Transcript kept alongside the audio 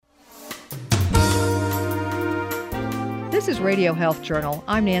This is Radio Health Journal.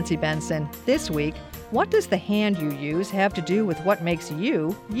 I'm Nancy Benson. This week, what does the hand you use have to do with what makes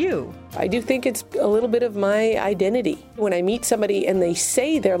you, you? I do think it's a little bit of my identity. When I meet somebody and they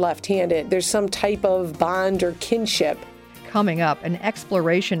say they're left-handed, there's some type of bond or kinship. Coming up, an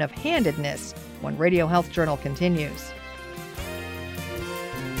exploration of handedness when Radio Health Journal continues.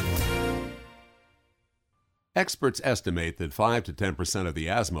 Experts estimate that 5 to 10% of the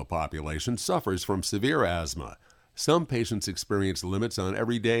asthma population suffers from severe asthma. Some patients experience limits on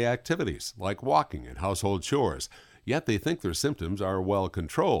everyday activities, like walking and household chores, yet they think their symptoms are well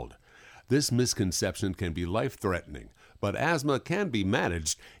controlled. This misconception can be life-threatening, but asthma can be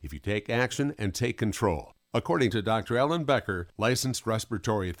managed if you take action and take control. According to Dr. Ellen Becker, licensed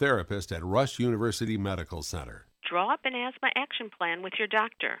respiratory therapist at Rush University Medical Center. Draw up an asthma action plan with your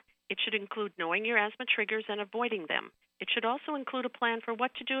doctor. It should include knowing your asthma triggers and avoiding them. It should also include a plan for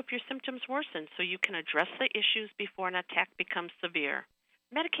what to do if your symptoms worsen so you can address the issues before an attack becomes severe.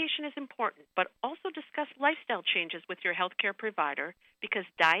 Medication is important, but also discuss lifestyle changes with your healthcare provider because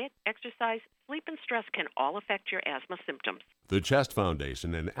diet, exercise, sleep, and stress can all affect your asthma symptoms. The Chest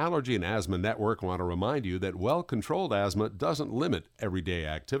Foundation and Allergy and Asthma Network want to remind you that well-controlled asthma doesn't limit everyday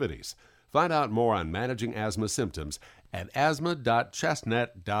activities. Find out more on managing asthma symptoms at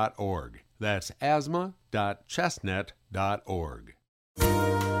asthma.chestnet.org. That's asthma.chestnet.org.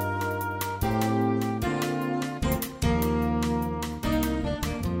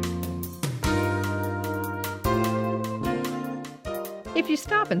 If you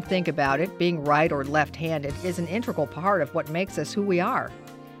stop and think about it, being right or left-handed is an integral part of what makes us who we are.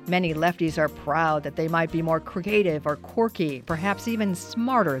 Many lefties are proud that they might be more creative or quirky, perhaps even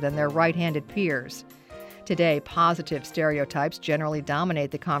smarter than their right-handed peers. Today, positive stereotypes generally dominate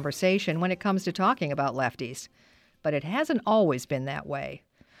the conversation when it comes to talking about lefties. But it hasn't always been that way.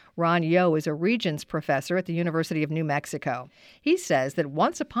 Ron Yo is a Regents professor at the University of New Mexico. He says that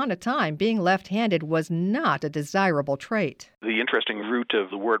once upon a time, being left-handed was not a desirable trait. The interesting root of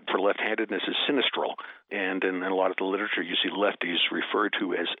the word for left-handedness is sinistral, and in a lot of the literature you see lefties referred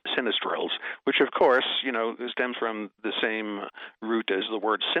to as sinistrals, which of course, stems from the same root as the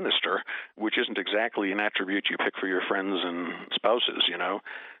word sinister, which isn't exactly an attribute you pick for your friends and spouses,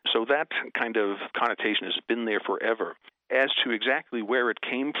 So that kind of connotation has been there forever. As to exactly where it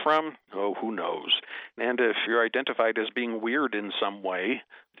came from, who knows? And if you're identified as being weird in some way,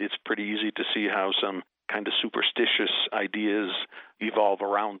 it's pretty easy to see how some kind of superstitious ideas evolve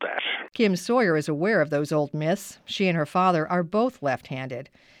around that. Kim Sawyer is aware of those old myths. She and her father are both left-handed.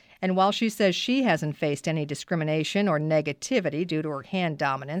 And while she says she hasn't faced any discrimination or negativity due to her hand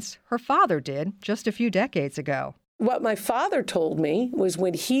dominance, her father did just a few decades ago. What my father told me was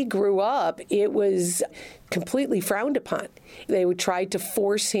when he grew up, it was completely frowned upon. They would try to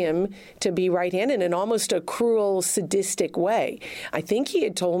force him to be right-handed in almost a cruel, sadistic way. I think he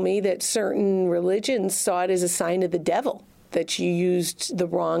had told me that certain religions saw it as a sign of the devil, that you used the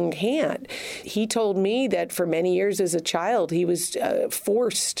wrong hand. He told me that for many years as a child, he was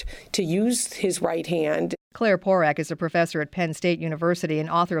forced to use his right hand. Claire Porak is a professor at Penn State University and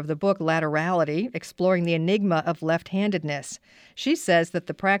author of the book Laterality, exploring the enigma of left-handedness. She says that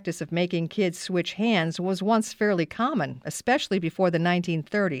the practice of making kids switch hands was once fairly common, especially before the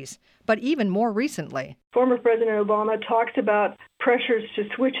 1930s, but even more recently. Former President Obama talks about pressures to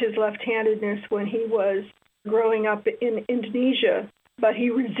switch his left-handedness when he was growing up in Indonesia, but he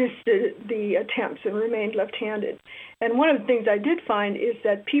resisted the attempts and remained left-handed. And one of the things I did find is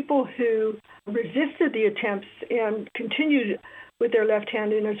that people who resisted the attempts and continued with their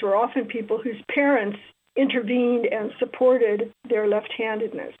left-handedness were often people whose parents intervened and supported their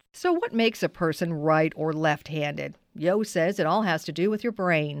left-handedness. So what makes a person right or left-handed? Yo says it all has to do with your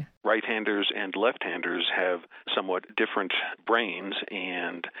brain. Right-handers and left-handers have somewhat different brains,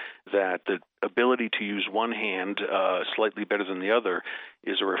 and that the ability to use one hand slightly better than the other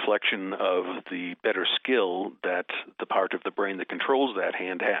is a reflection of the better skill that the part of the brain that controls that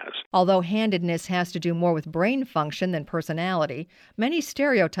hand has. Although handedness has to do more with brain function than personality, many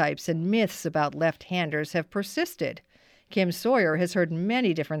stereotypes and myths about left-handers have persisted. Kim Sawyer has heard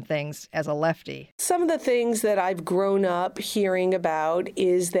many different things as a lefty. Some of the things that I've grown up hearing about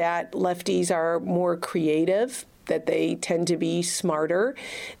is that lefties are more creative, that they tend to be smarter,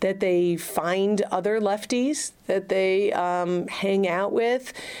 that they find other lefties that they hang out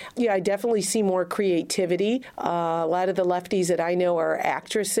with. Yeah, I definitely see more creativity. A lot of the lefties that I know are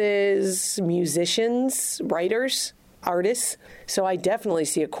actresses, musicians, writers, artists. So I definitely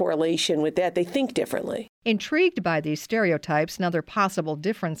see a correlation with that. They think differently. Intrigued by these stereotypes and other possible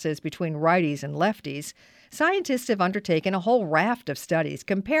differences between righties and lefties, Scientists have undertaken a whole raft of studies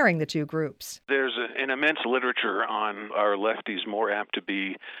comparing the two groups. There's an immense literature on are lefties more apt to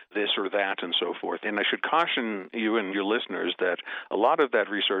be this or that and so forth. And I should caution you and your listeners that a lot of that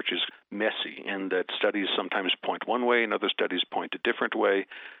research is messy and that studies sometimes point one way and other studies point a different way.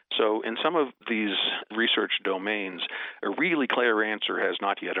 So in some of these research domains, a really clear answer has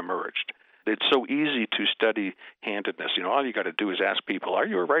not yet emerged. It's so easy to study handedness. All you got to do is ask people, are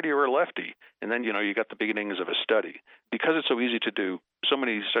you a righty or a lefty? And then, you got the beginnings of a study. Because it's so easy to do, so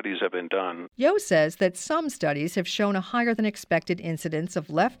many studies have been done. Yo says that some studies have shown a higher than expected incidence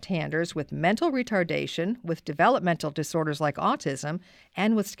of left-handers with mental retardation, with developmental disorders like autism,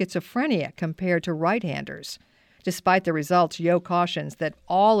 and with schizophrenia compared to right-handers. Despite the results, Yo cautions that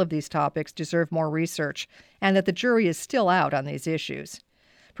all of these topics deserve more research and that the jury is still out on these issues.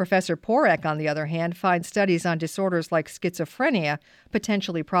 Professor Porek, on the other hand, finds studies on disorders like schizophrenia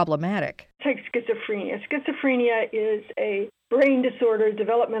potentially problematic. Take schizophrenia. Schizophrenia is a brain disorder,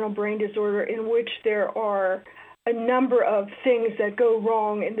 developmental brain disorder, in which there are a number of things that go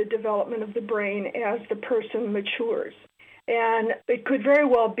wrong in the development of the brain as the person matures. And it could very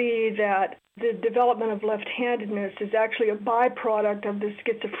well be that the development of left-handedness is actually a byproduct of the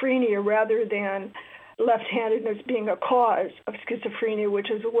schizophrenia rather than left-handedness being a cause of schizophrenia, which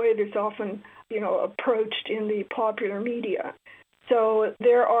is a way that's often, approached in the popular media. So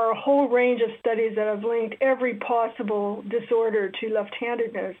there are a whole range of studies that have linked every possible disorder to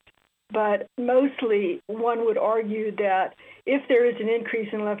left-handedness, but mostly one would argue that if there is an increase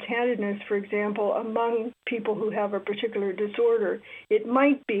in left-handedness, for example, among people who have a particular disorder, it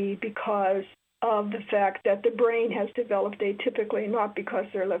might be because of the fact that the brain has developed atypically, not because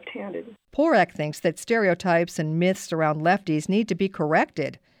they're left-handed. Porek thinks that stereotypes and myths around lefties need to be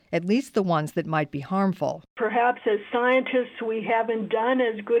corrected, at least the ones that might be harmful. Perhaps as scientists, we haven't done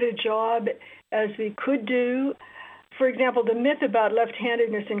as good a job as we could do. For example, the myth about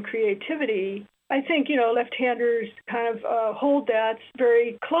left-handedness and creativity, I think, left-handers kind of hold that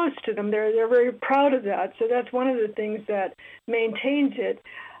very close to them. They're very proud of that. So that's one of the things that maintains it.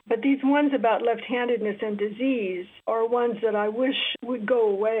 But these ones about left-handedness and disease are ones that I wish would go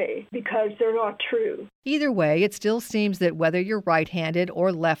away because they're not true. Either way, it still seems that whether you're right-handed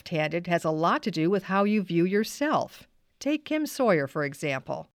or left-handed has a lot to do with how you view yourself. Take Kim Sawyer, for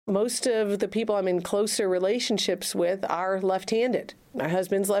example. Most of the people I'm in closer relationships with are left-handed. My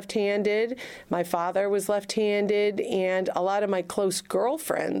husband's left-handed, my father was left-handed, and a lot of my close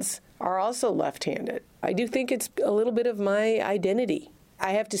girlfriends are also left-handed. I do think it's a little bit of my identity.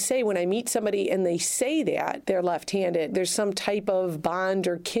 I have to say, when I meet somebody and they say that they're left-handed, there's some type of bond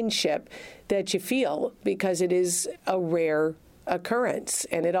or kinship that you feel because it is a rare occurrence.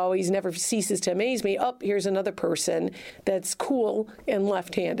 And it always never ceases to amaze me. Oh, here's another person that's cool and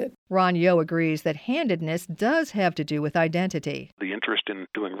left-handed. Ron Yo agrees that handedness does have to do with identity. The interest in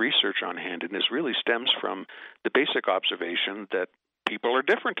doing research on handedness really stems from the basic observation that people are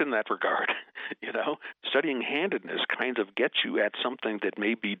different in that regard. Studying handedness kind of gets you at something that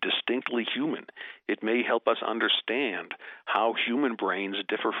may be distinctly human. It may help us understand how human brains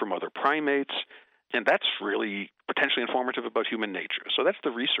differ from other primates, and that's really potentially informative about human nature. So that's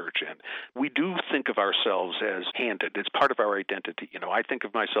the research end. We do think of ourselves as handed. It's part of our identity. I think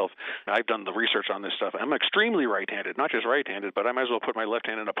of myself, I've done the research on this stuff. I'm extremely right-handed, not just right-handed, but I might as well put my left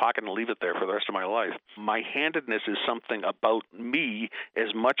hand in a pocket and leave it there for the rest of my life. My handedness is something about me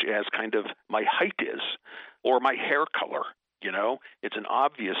as much as kind of my height is, or my hair color. It's an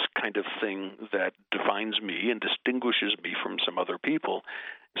obvious kind of thing that defines me and distinguishes me from some other people.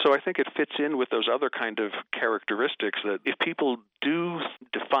 So I think it fits in with those other kind of characteristics that if people do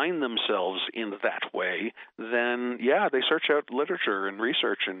define themselves in that way, then, they search out literature and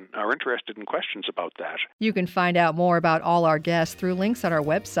research and are interested in questions about that. You can find out more about all our guests through links on our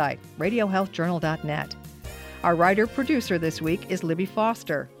website, radiohealthjournal.net. Our writer-producer this week is Libby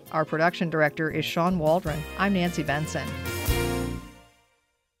Foster. Our production director is Sean Waldron. I'm Nancy Benson.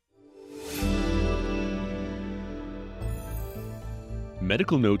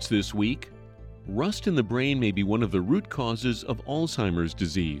 Medical notes this week. Rust in the brain may be one of the root causes of Alzheimer's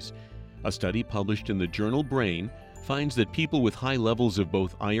disease. A study published in the journal Brain finds that people with high levels of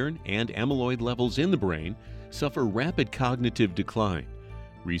both iron and amyloid levels in the brain suffer rapid cognitive decline.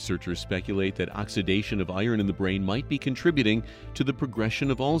 Researchers speculate that oxidation of iron in the brain might be contributing to the progression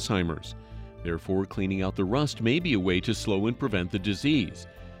of Alzheimer's. Therefore, cleaning out the rust may be a way to slow and prevent the disease.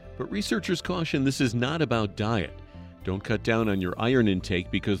 But researchers caution this is not about diet. Don't cut down on your iron intake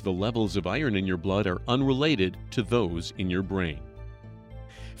because the levels of iron in your blood are unrelated to those in your brain.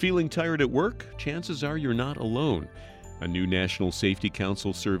 Feeling tired at work? Chances are you're not alone. A new National Safety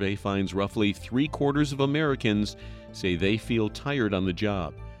Council survey finds roughly 3/4 of Americans say they feel tired on the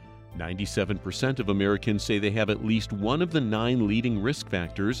job. 97% of Americans say they have at least one of the 9 leading risk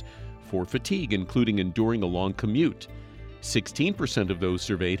factors for fatigue, including enduring a long commute. 16% of those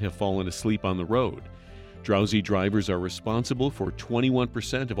surveyed have fallen asleep on the road. Drowsy drivers are responsible for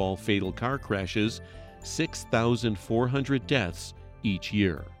 21% of all fatal car crashes, 6,400 deaths each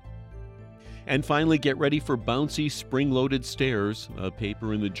year. And finally, get ready for bouncy spring-loaded stairs. A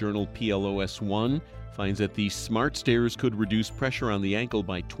paper in the journal PLOS1 finds that these smart stairs could reduce pressure on the ankle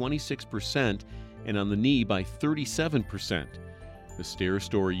by 26% and on the knee by 37%. The stairs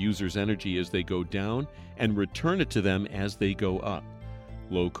store users' energy as they go down and return it to them as they go up.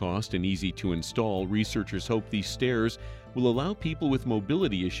 Low cost and easy to install, researchers hope these stairs will allow people with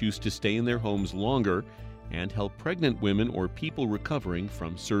mobility issues to stay in their homes longer and help pregnant women or people recovering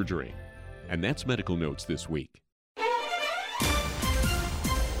from surgery. And that's Medical Notes this week.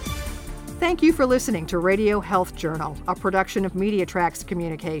 Thank you for listening to Radio Health Journal, a production of MediaTrax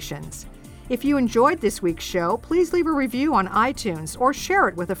Communications. If you enjoyed this week's show, please leave a review on iTunes or share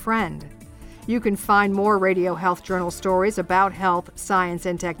it with a friend. You can find more Radio Health Journal stories about health, science,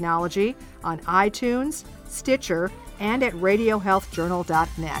 and technology on iTunes, Stitcher, and at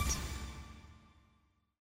radiohealthjournal.net.